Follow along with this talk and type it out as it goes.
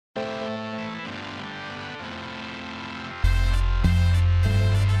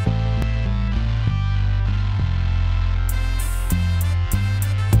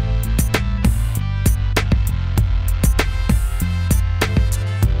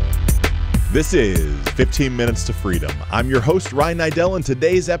This is 15 Minutes to Freedom. I'm your host, Ryan Niddel, and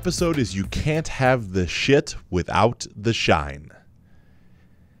today's episode is You Can't Have the Shit Without the Shine.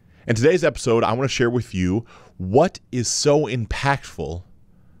 In today's episode, I want to share with you what is so impactful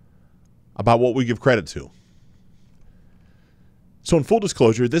about what we give credit to. So in full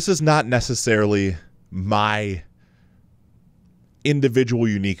disclosure, this is not necessarily my individual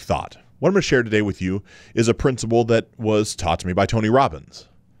unique thought. What I'm going to share today with you is a principle that was taught to me by Tony Robbins.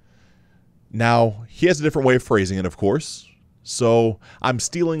 Now, he has a different way of phrasing it, of course, so I'm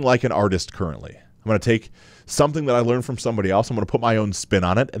stealing like an artist currently. I'm going to take something that I learned from somebody else, I'm going to put my own spin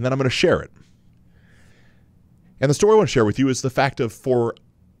on it, and then I'm going to share it. And the story I want to share with you is the fact of, for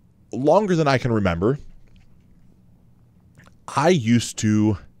longer than I can remember, I used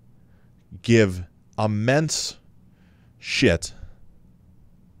to give immense shit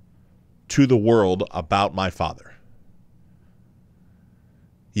to the world about my father.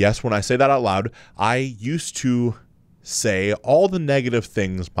 Yes, when I say that out loud, I used to say all the negative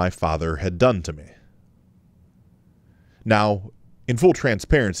things my father had done to me. Now, in full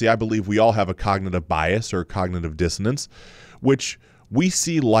transparency, I believe we all have a cognitive bias or cognitive dissonance, which we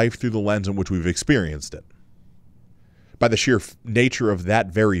see life through the lens in which we've experienced it. By the sheer nature of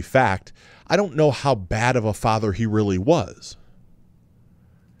that very fact, I don't know how bad of a father he really was.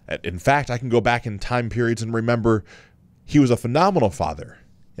 In fact, I can go back in time periods and remember he was a phenomenal father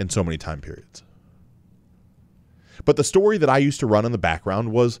in so many time periods. But the story that I used to run in the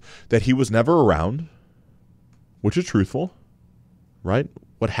background was that he was never around, which is truthful, right?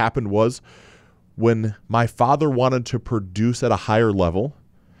 What happened was when my father wanted to produce at a higher level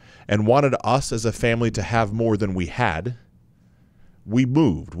and wanted us as a family to have more than we had, we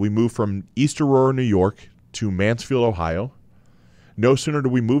moved. We moved from East Aurora, New York to Mansfield, Ohio. No sooner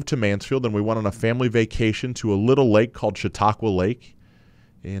did we move to Mansfield than we went on a family vacation to a little lake called Chautauqua Lake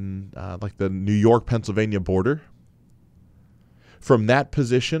in like the New York-Pennsylvania border. From that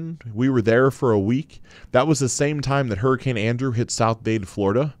position, we were there for a week. That was the same time that Hurricane Andrew hit South Dade,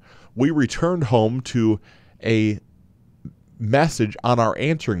 Florida. We returned home to a message on our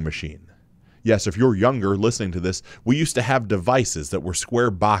answering machine. Yes, if you're younger listening to this, we used to have devices that were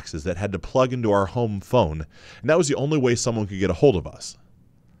square boxes that had to plug into our home phone, and that was the only way someone could get a hold of us.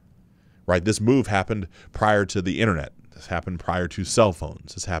 Right? This move happened prior to the internet. This happened prior to cell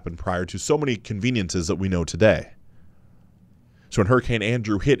phones. This happened prior to so many conveniences that we know today. So when Hurricane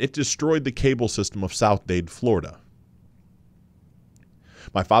Andrew hit, it destroyed the cable system of South Dade, Florida.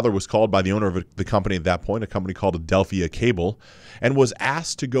 My father was called by the owner of the company at that point, a company called Adelphia Cable, and was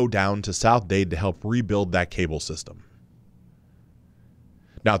asked to go down to South Dade to help rebuild that cable system.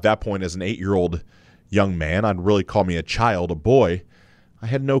 Now, at that point, as an 8-year-old young man, I'd really call me a child, a boy, I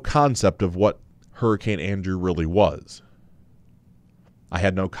had no concept of what Hurricane Andrew really was. I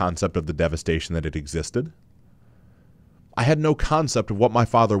had no concept of the devastation that it existed. I had no concept of what my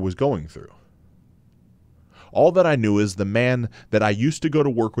father was going through. All that I knew is the man that I used to go to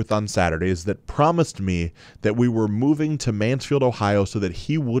work with on Saturdays that promised me that we were moving to Mansfield, Ohio so that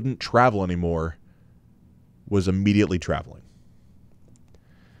he wouldn't travel anymore was immediately traveling.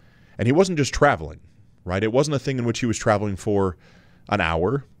 And he wasn't just traveling, right? It wasn't a thing in which he was traveling for an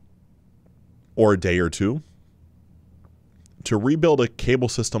hour or a day or two. To rebuild a cable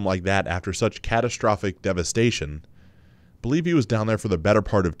system like that after such catastrophic devastation, I believe he was down there for the better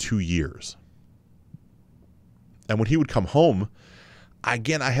part of 2 years. And when he would come home,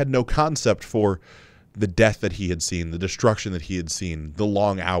 again, I had no concept for the death that he had seen, the destruction that he had seen, the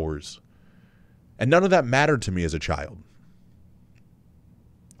long hours. And none of that mattered to me as a child.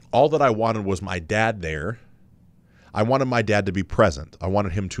 All that I wanted was my dad there. I wanted my dad to be present. I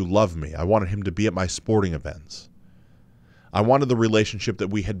wanted him to love me. I wanted him to be at my sporting events. I wanted the relationship that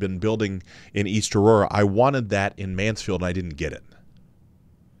we had been building in East Aurora. I wanted that in Mansfield, and I didn't get it.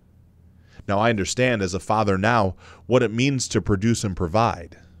 Now, I understand as a father now what it means to produce and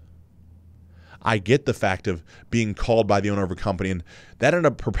provide. I get the fact of being called by the owner of a company, and that ended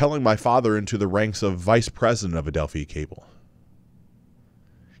up propelling my father into the ranks of vice president of Adelphia Cable.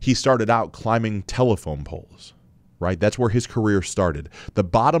 He started out climbing telephone poles, right? That's where his career started, the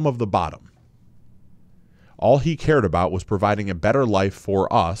bottom of the bottom. All he cared about was providing a better life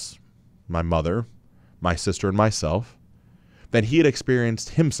for us, my mother, my sister, and myself, than he had experienced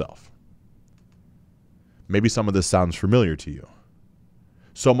himself. Maybe some of this sounds familiar to you.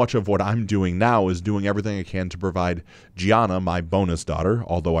 So much of what I'm doing now is doing everything I can to provide Gianna, my bonus daughter,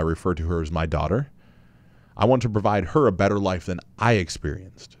 although I refer to her as my daughter. I want to provide her a better life than I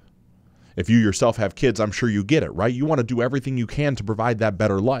experienced. If you yourself have kids, I'm sure you get it, right? You want to do everything you can to provide that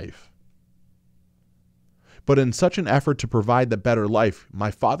better life. But in such an effort to provide the better life,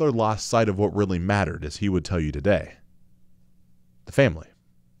 my father lost sight of what really mattered, as he would tell you today. The family.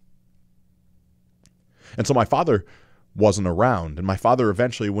 And so my father wasn't around. And my father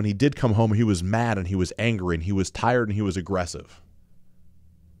eventually, when he did come home, he was mad and he was angry and he was tired and he was aggressive.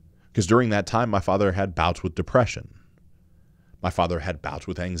 Because during that time, my father had bouts with depression. My father had bouts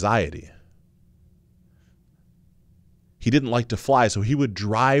with anxiety. He didn't like to fly, so he would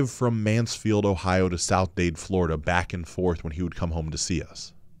drive from Mansfield, Ohio to South Dade, Florida, back and forth when he would come home to see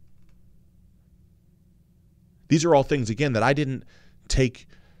us. These are all things, again, that I didn't take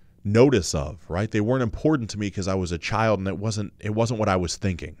notice of, right? They weren't important to me because I was a child and it wasn't what I was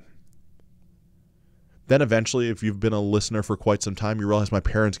thinking. Then eventually, if you've been a listener for quite some time, you realize my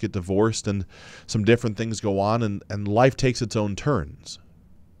parents get divorced and some different things go on and life takes its own turns.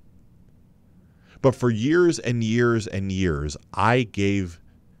 But for years and years and years, I gave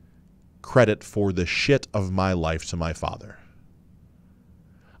credit for the shit of my life to my father.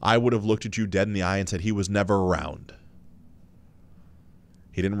 I would have looked at you dead in the eye and said he was never around.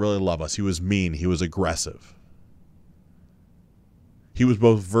 He didn't really love us. He was mean. He was aggressive. He was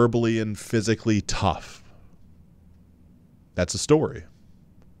both verbally and physically tough. That's a story.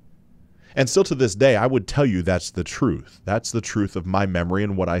 And still to this day, I would tell you that's the truth. That's the truth of my memory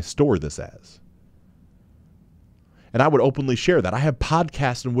and what I store this as. And I would openly share that. I have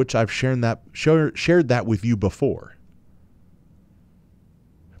podcasts in which I've shared that with you before.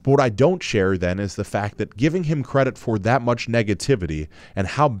 But what I don't share then is the fact that giving him credit for that much negativity and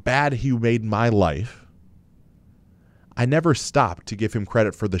how bad he made my life, I never stopped to give him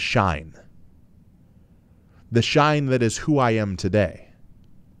credit for the shine. The shine that is who I am today.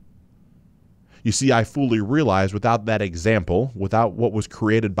 You see, I fully realize without that example, without what was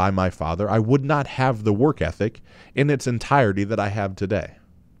created by my father, I would not have the work ethic in its entirety that I have today.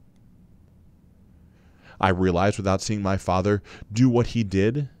 I realized without seeing my father do what he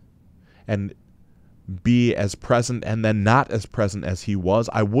did and be as present and then not as present as he was,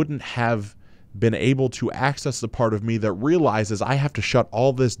 I wouldn't have been able to access the part of me that realizes I have to shut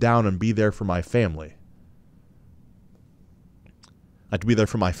all this down and be there for my family. I have to be there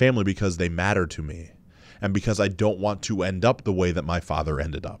for my family because they matter to me and because I don't want to end up the way that my father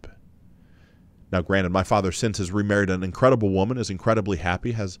ended up. Now, granted, my father since has remarried an incredible woman, is incredibly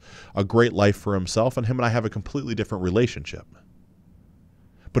happy, has a great life for himself, and him and I have a completely different relationship.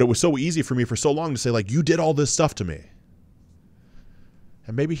 But it was so easy for me for so long to say, like, you did all this stuff to me.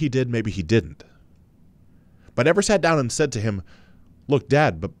 And maybe he did, maybe he didn't. But I never sat down and said to him, look,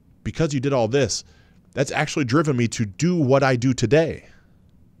 Dad, but because you did all this, that's actually driven me to do what I do today.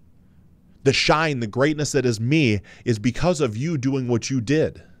 The shine, the greatness that is me is because of you doing what you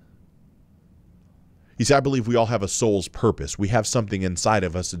did. You see, I believe we all have a soul's purpose. We have something inside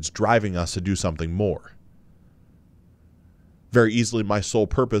of us that's driving us to do something more. Very easily, my soul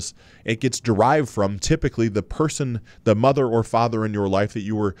purpose, it gets derived from typically the person, the mother or father in your life that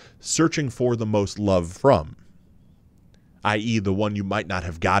you were searching for the most love from, i.e. the one you might not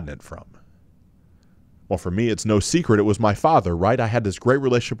have gotten it from. Well, for me, it's no secret. It was my father, right? I had this great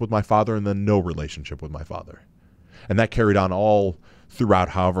relationship with my father and then no relationship with my father. And that carried on all throughout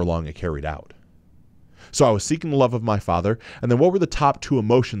however long it carried out. So I was seeking the love of my father. And then what were the top two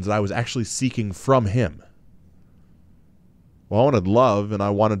emotions that I was actually seeking from him? Well, I wanted love and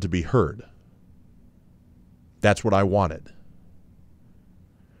I wanted to be heard. That's what I wanted.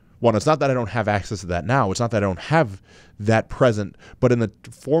 One, it's not that I don't have access to that now. It's not that I don't have that present. But in the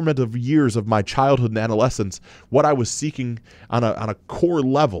formative years of my childhood and adolescence, what I was seeking on a core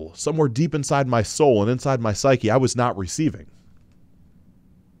level, somewhere deep inside my soul and inside my psyche, I was not receiving.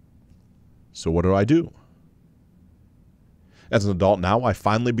 So what do? As an adult now, I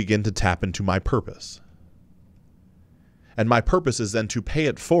finally begin to tap into my purpose. And my purpose is then to pay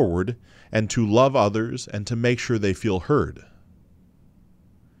it forward and to love others and to make sure they feel heard.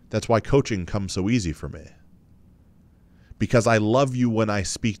 That's why coaching comes so easy for me. Because I love you when I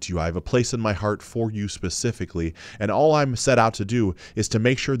speak to you. I have a place in my heart for you specifically. And all I'm set out to do is to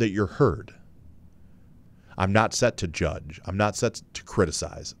make sure that you're heard. I'm not set to judge. I'm not set to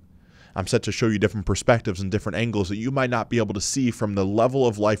criticize. I'm set to show you different perspectives and different angles that you might not be able to see from the level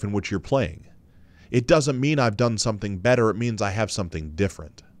of life in which you're playing. It doesn't mean I've done something better. It means I have something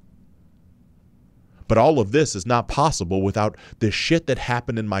different. But all of this is not possible without the shit that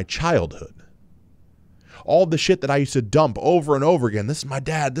happened in my childhood. All the shit that I used to dump over and over again. This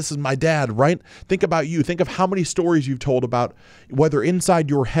is my dad, right? Think about you. Think of how many stories you've told about, whether inside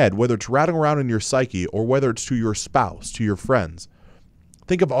your head, whether it's rattling around in your psyche, or whether it's to your spouse, to your friends.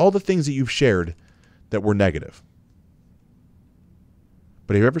 Think of all the things that you've shared that were negative.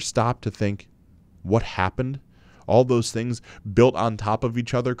 But have you ever stopped to think, what happened, all those things built on top of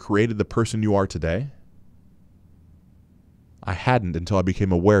each other created the person you are today? I hadn't until I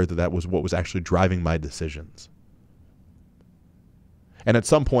became aware that that was what was actually driving my decisions. And at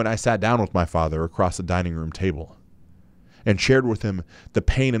some point, I sat down with my father across the dining room table and shared with him the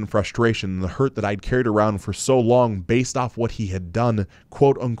pain and frustration and the hurt that I'd carried around for so long based off what he had done,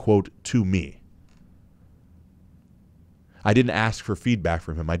 quote unquote, to me. I didn't ask for feedback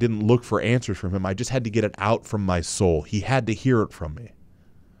from him. I didn't look for answers from him. I just had to get it out from my soul. He had to hear it from me.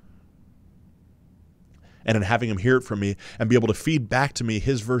 And in having him hear it from me and be able to feed back to me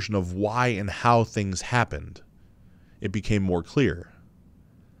his version of why and how things happened, it became more clear.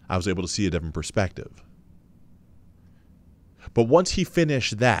 I was able to see a different perspective. But once he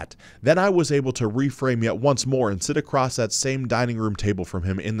finished that, then I was able to reframe yet once more and sit across that same dining room table from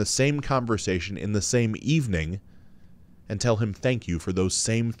him in the same conversation, in the same evening, and tell him thank you for those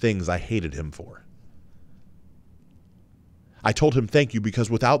same things I hated him for. I told him thank you because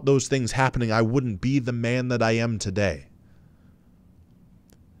without those things happening, I wouldn't be the man that I am today.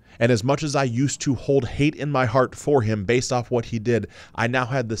 And as much as I used to hold hate in my heart for him based off what he did, I now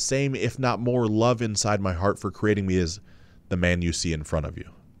had the same, if not more, love inside my heart for creating me as the man you see in front of you.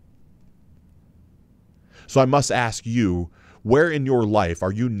 So I must ask you, where in your life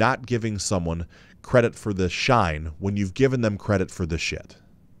are you not giving someone credit for the shine when you've given them credit for the shit?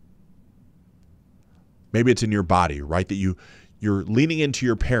 Maybe it's in your body, right? That you're leaning into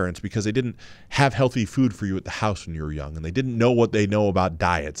your parents because they didn't have healthy food for you at the house when you were young, and they didn't know what they know about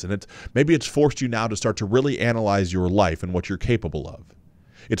diets. And maybe it's forced you now to start to really analyze your life and what you're capable of.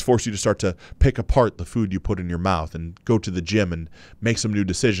 It's forced you to start to pick apart the food you put in your mouth and go to the gym and make some new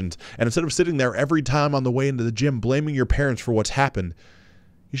decisions. And instead of sitting there every time on the way into the gym blaming your parents for what's happened,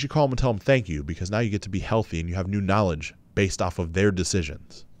 you should call them and tell them thank you, because now you get to be healthy and you have new knowledge based off of their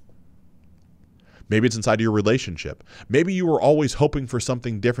decisions. Maybe it's inside of your relationship. Maybe you were always hoping for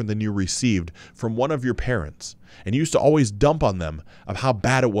something different than you received from one of your parents, and you used to always dump on them of how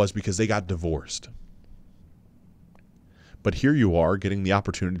bad it was because they got divorced. But here you are getting the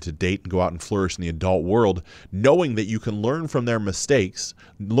opportunity to date and go out and flourish in the adult world, knowing that you can learn from their mistakes,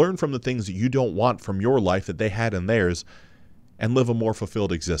 learn from the things that you don't want from your life that they had in theirs, and live a more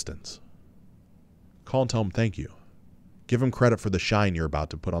fulfilled existence. Call and tell them thank you. Give them credit for the shine you're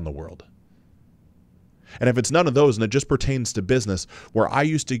about to put on the world. And if it's none of those and it just pertains to business, where I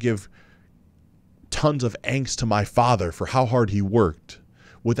used to give tons of angst to my father for how hard he worked,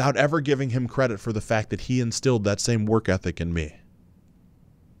 without ever giving him credit for the fact that he instilled that same work ethic in me.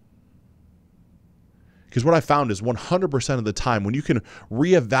 Because what I found is 100% of the time, when you can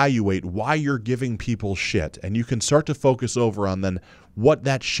reevaluate why you're giving people shit, and you can start to focus over on then what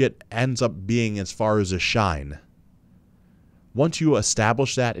that shit ends up being as far as a shine, once you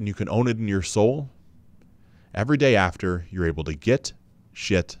establish that and you can own it in your soul, every day after, you're able to get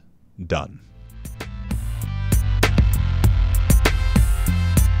shit done.